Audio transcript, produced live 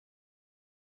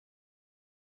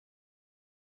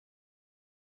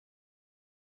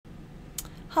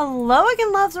Hello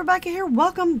again, loves. Rebecca here.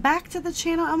 Welcome back to the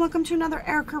channel and welcome to another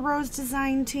Erica Rose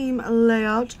Design Team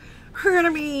layout. We're going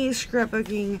to be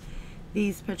scrapbooking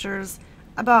these pictures.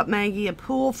 I bought Maggie a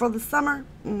pool for the summer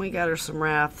and we got her some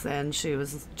rafts and she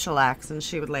was chillax and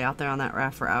she would lay out there on that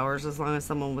raft for hours as long as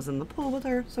someone was in the pool with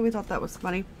her, so we thought that was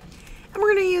funny. And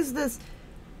we're going to use this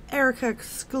Erica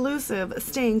exclusive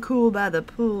Staying Cool by the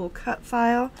Pool cut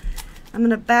file. I'm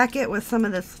going to back it with some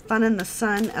of this Fun in the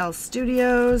Sun Elle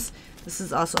Studios. This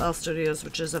is also Elle Studios,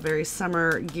 which is a very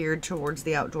summer geared towards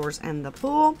the outdoors and the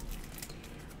pool.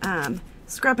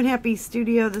 Scrap and Happy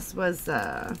Studio. This was,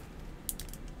 oh,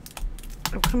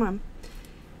 come on.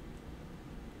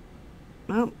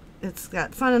 Well, it's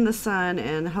got Fun in the Sun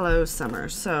and Hello Summer.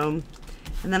 So,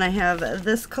 and then I have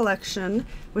this collection,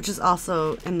 which is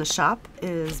also in the shop,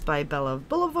 is by Bella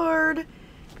Boulevard.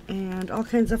 And all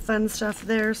kinds of fun stuff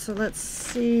there. So let's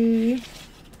see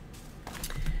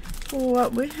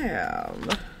what we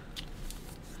have.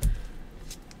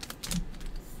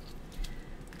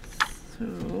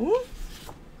 So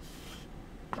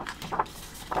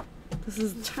this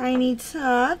is Tiny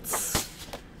Tots,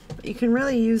 but you can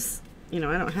really use, you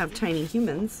know, I don't have tiny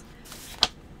humans,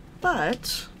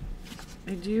 but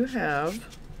I do have,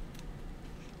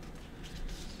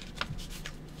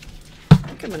 I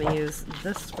think I'm going to use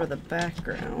this for the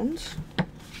background.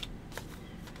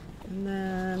 And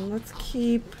then let's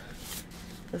keep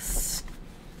the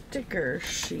sticker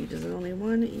sheet. Is it only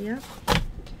one? Yep.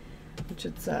 Which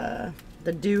it's the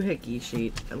doohickey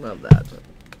sheet. I love that.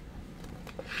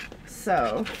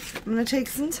 So I'm going to take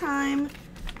some time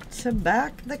to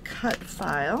back the cut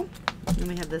file. And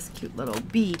we have this cute little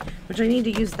bee, which I need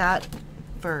to use that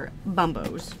for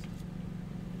Bumbos,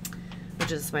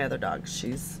 which is my other dog.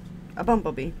 She's a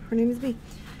bumblebee. Her name is Bee.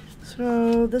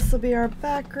 So this will be our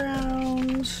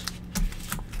background.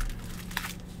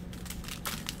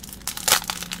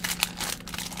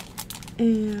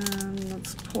 And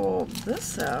let's pull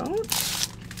this out.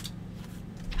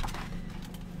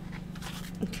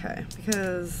 Okay,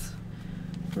 because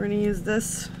we're going to use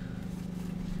this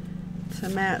to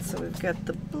matte. So we've got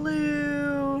the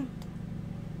blue.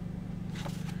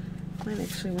 Might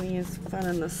actually want to use Fun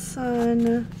in the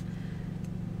Sun.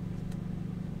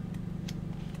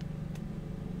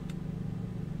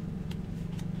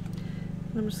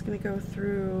 I'm just going to go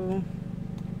through.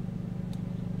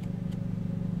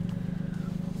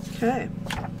 Okay.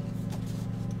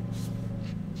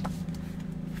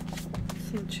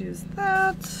 So choose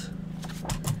that.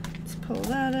 Let's pull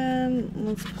that in.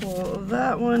 Let's pull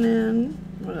that one in.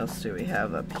 What else do we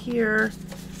have up here?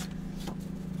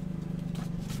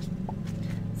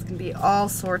 It's going to be all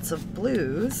sorts of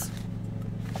blues.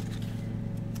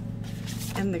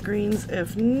 And the greens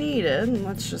if needed. And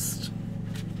let's just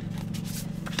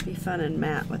be fun and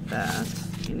matte with that.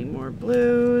 Any more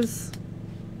blues?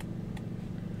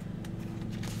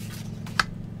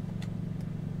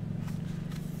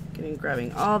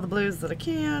 Grabbing all the blues that I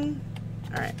can.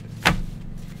 Alright.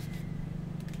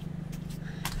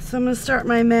 So I'm going to start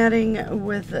my matting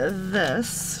with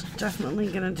this.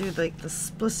 Definitely going to do like the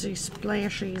splissy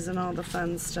splashies and all the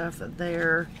fun stuff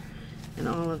there. And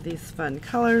all of these fun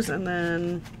colors. And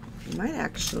then I might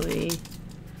actually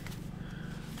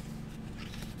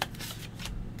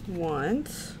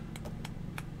want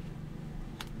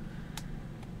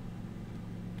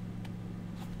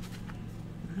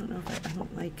I don't know if I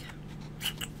don't like.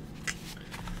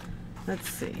 Let's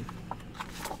see.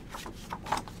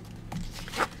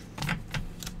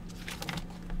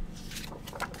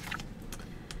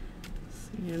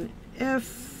 And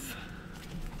if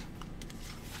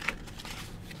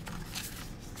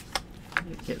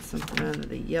you get something out of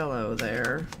the yellow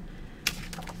there.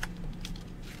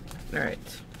 All right.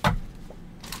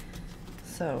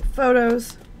 So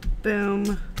photos,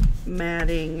 boom,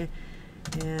 matting.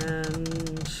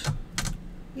 And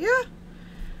yeah,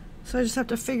 so I just have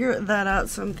to figure that out.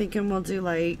 So I'm thinking we'll do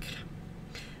like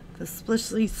the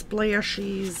splishly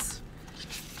splashies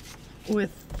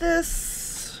with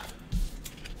this,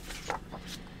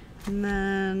 and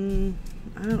then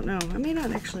I don't know, I may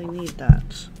not actually need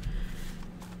that.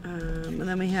 And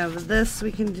then we have this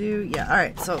we can do. Yeah, all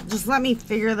right, so just let me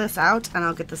figure this out and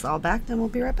I'll get this all back, then we'll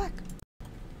be right back.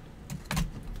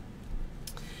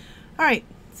 All right.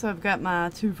 So I've got my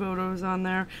two photos on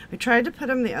there. I tried to put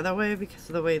them the other way because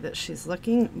of the way that she's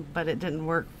looking, but it didn't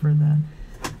work for the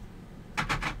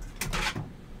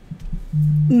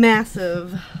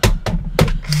massive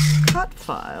cut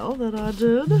file that I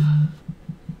did.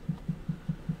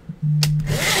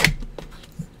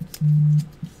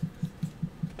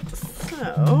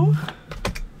 So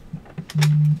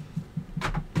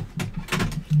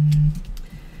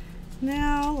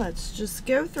now let's just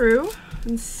go through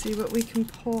and see what we can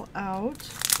pull out.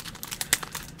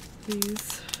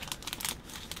 These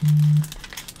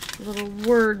little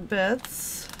word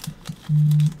bits.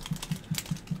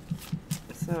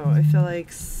 So I feel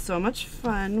like So Much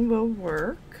Fun will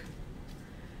work.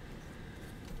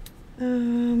 I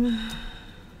don't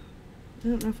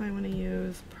know if I want to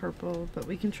use purple, but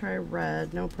we can try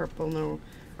red. No purple, no,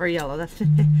 or yellow. That's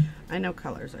I know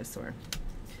colors, I swear.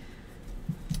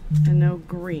 And no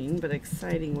green, but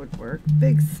exciting would work.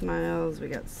 Big smiles. We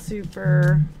got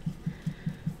super.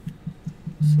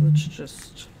 So let's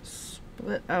just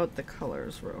split out the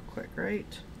colors real quick,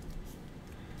 right?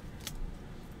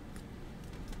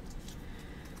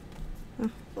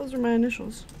 Oh, those are my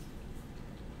initials.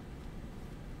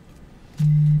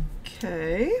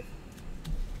 Okay.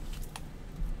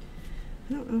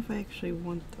 I don't know if I actually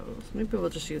want those. Maybe we'll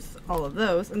just use all of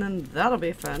those, and then that'll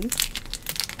be fun.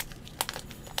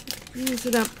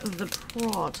 Using up the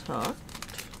product.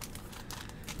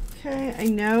 Okay, I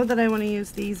know that I want to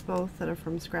use these both that are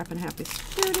from Scrap and Happy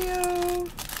Studio.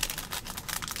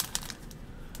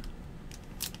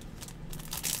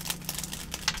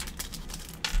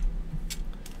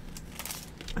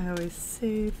 I always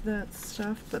save that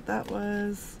stuff, but that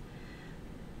was...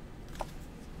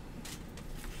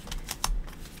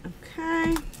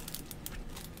 Okay.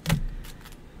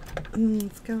 And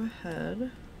let's go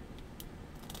ahead.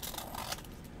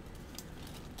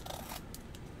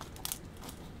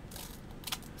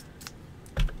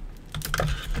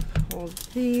 Pull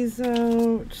these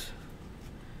out.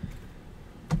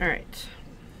 All right.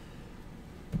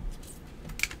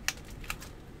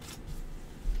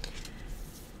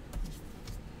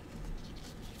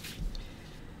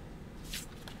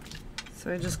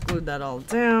 So I just glued that all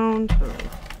down. Totally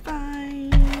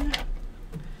fine.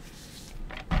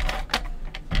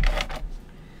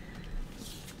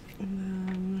 And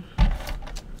then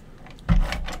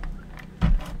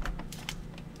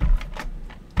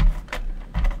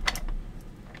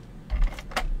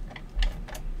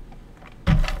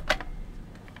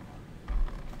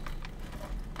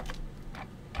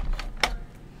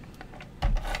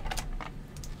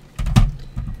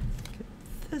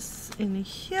get this in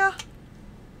here.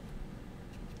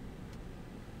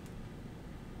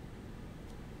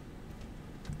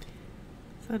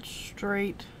 That's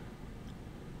straight.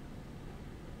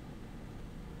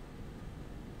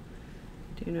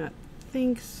 Do not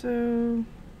think so.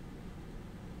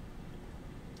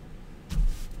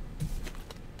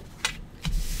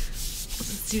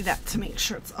 Let's do that to make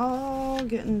sure it's all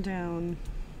getting down.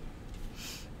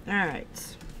 All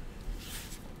right.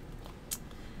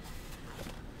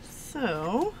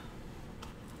 So,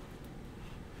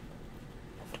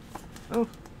 oh.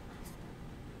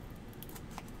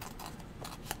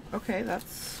 Okay,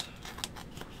 that's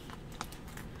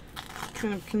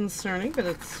kind of concerning, but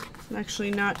it's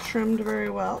actually not trimmed very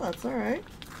well. That's all right.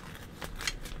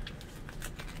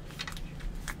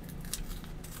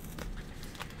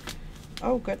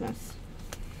 Oh goodness,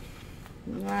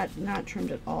 not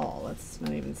trimmed at all. That's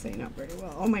not even saying up very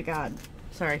well. Oh my God,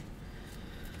 sorry.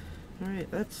 All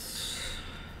right, that's.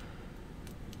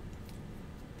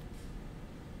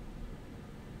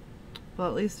 Well,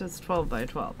 at least it's 12 by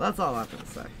 12. That's all I'm going to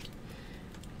say.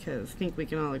 Because I think we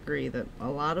can all agree that a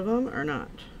lot of them are not.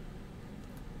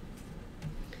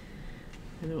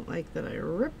 I don't like that I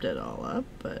ripped it all up,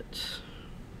 but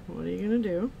what are you going to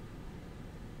do?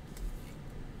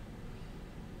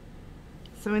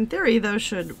 So in theory, those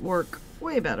should work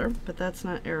way better, but that's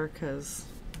not Erica's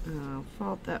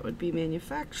fault. That would be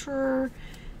manufacturer,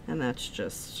 and that's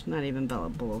just not even Bella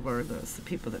Boulevard. That's the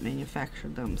people that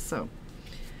manufactured them. So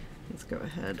let's go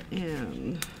ahead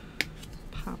and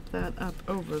pop that up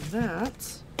over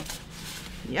that.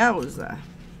 Yowza.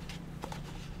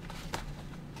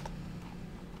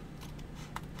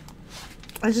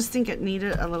 I just think it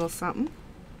needed a little something.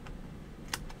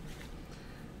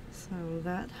 So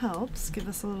that helps. Give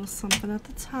us a little something at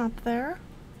the top there.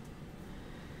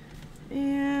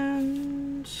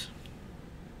 And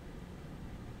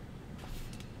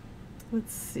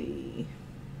let's see.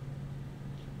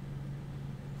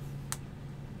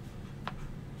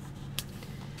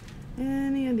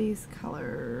 Any of these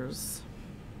colors.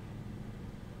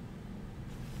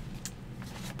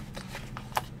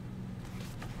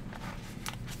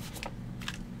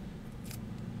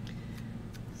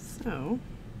 So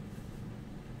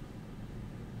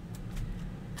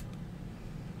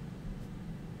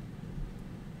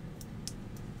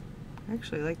I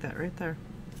actually like that right there.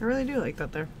 I really do like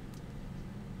that there.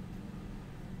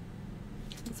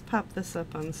 Let's pop this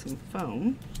up on some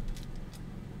foam.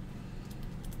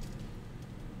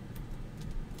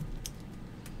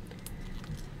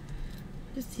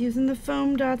 Just using the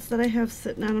foam dots that I have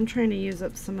sitting out. I'm trying to use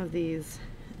up some of these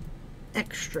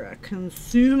extra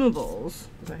consumables.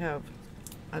 I have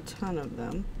a ton of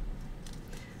them.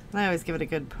 And I always give it a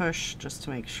good push just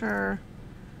to make sure.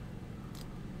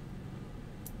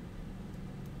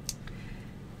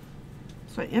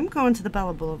 So I am going to the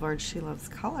Bella Boulevard She Loves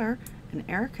Color, and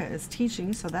Erica is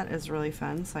teaching, so that is really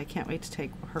fun. So I can't wait to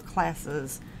take her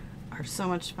classes. Are so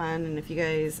much fun. And if you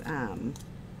guys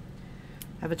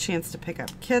have a chance to pick up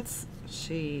kits,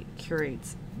 she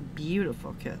curates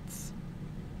beautiful kits.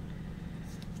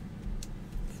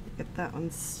 So get that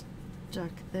one stuck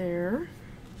there.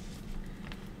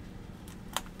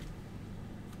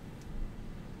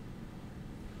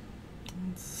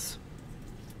 Let's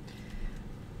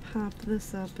pop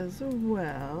this up as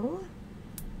well.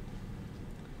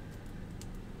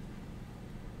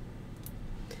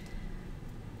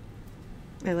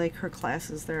 I like her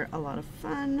classes. They're a lot of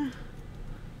fun.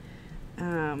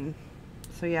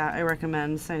 So yeah, I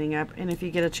recommend signing up. And if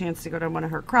you get a chance to go to one of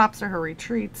her crops or her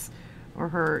retreats or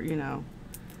her, you know,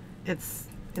 it's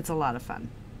a lot of fun.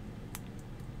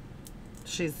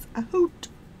 She's a hoot.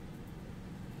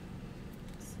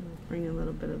 So bring a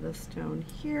little bit of this down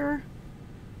here.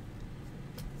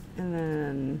 And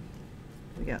then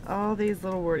we got all these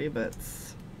little wordy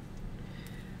bits.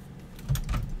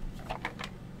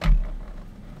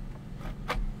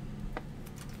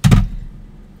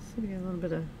 So we got a little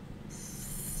bit of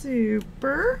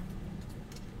super.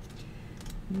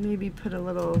 Maybe put a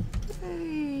little,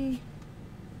 hey.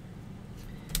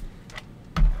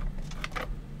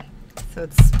 So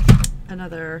it's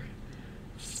another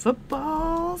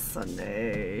football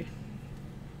Sunday.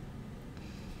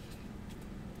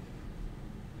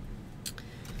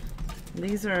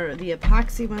 These are, the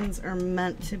epoxy ones are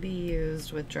meant to be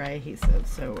used with dry adhesive,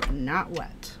 so not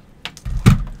wet.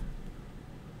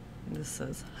 This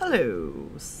says, hello,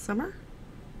 summer.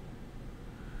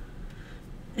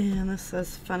 And this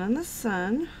says, fun in the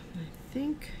sun. I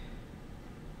think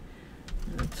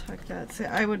I'm gonna tuck that. See,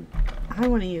 I want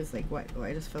to use like wet glue.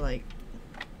 I just feel like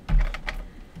it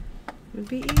would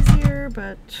be easier,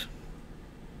 but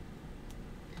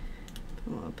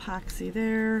put a little epoxy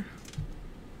there.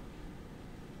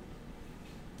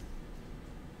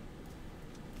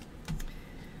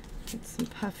 Get some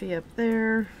puffy up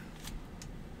there.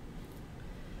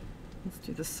 Let's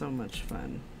do this, so much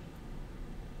fun.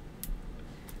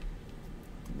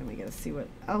 And then we gotta see what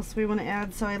else we want to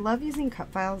add. So I love using cut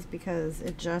files because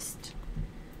it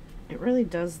really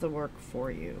does the work for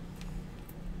you.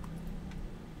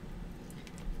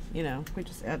 You know, we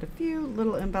just add a few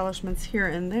little embellishments here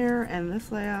and there, and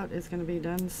this layout is going to be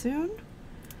done soon.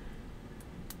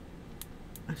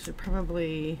 I should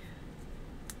probably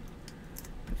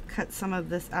cut some of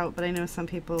this out, but I know some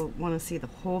people want to see the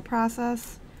whole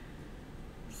process,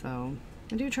 so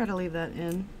I do try to leave that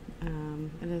in.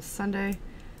 It is Sunday.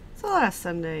 It's the last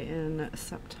Sunday in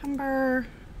September.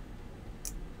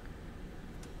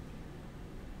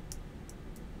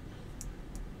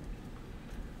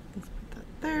 Let's put that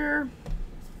there.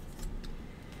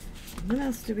 What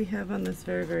else do we have on this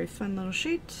very, very fun little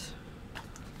sheet? I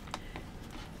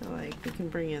feel like we can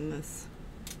bring in this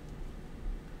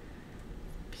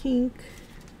pink,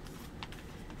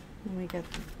 and we got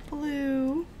the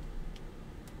blue,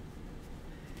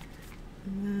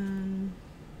 and then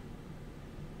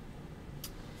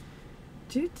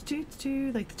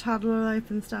like the toddler life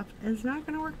and stuff is not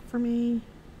gonna work for me,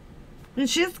 and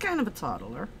she's kind of a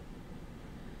toddler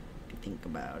if you think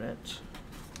about it.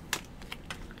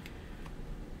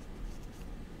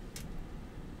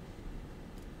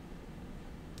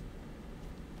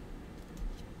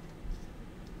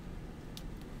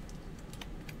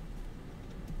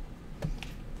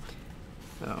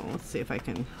 So let's see if I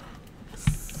can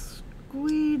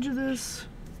squeeze this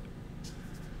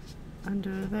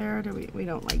under there. We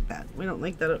don't like that. We don't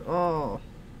like that at all.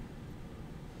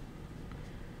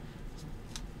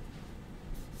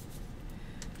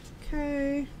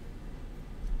 Okay.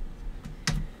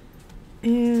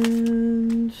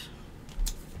 And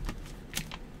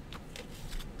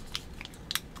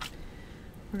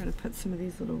we're going to put some of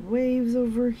these little waves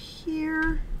over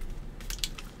here.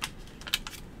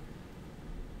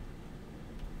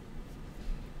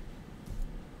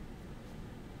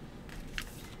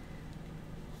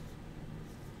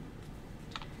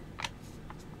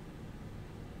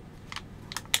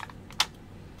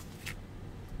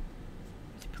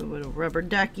 Put a little rubber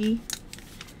ducky.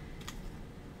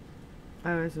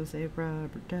 I was gonna say,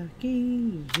 rubber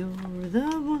ducky, you're the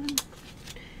one.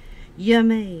 You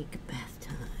make bath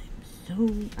time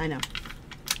so. I know.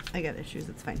 I got issues.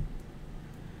 It's fine.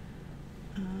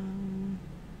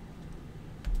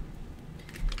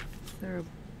 So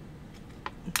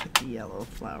put the yellow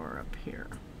flower up here.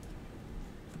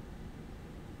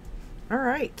 All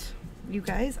right, you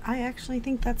guys, I actually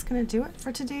think that's going to do it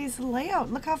for today's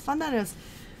layout. Look how fun that is.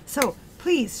 So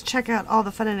please check out all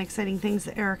the fun and exciting things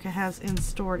that Erica has in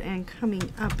store and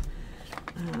coming up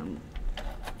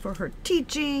for her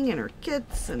teaching and her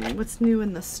kits and what's new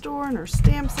in the store and her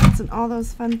stamp sets and all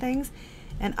those fun things.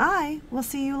 And I will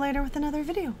see you later with another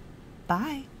video.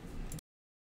 Bye.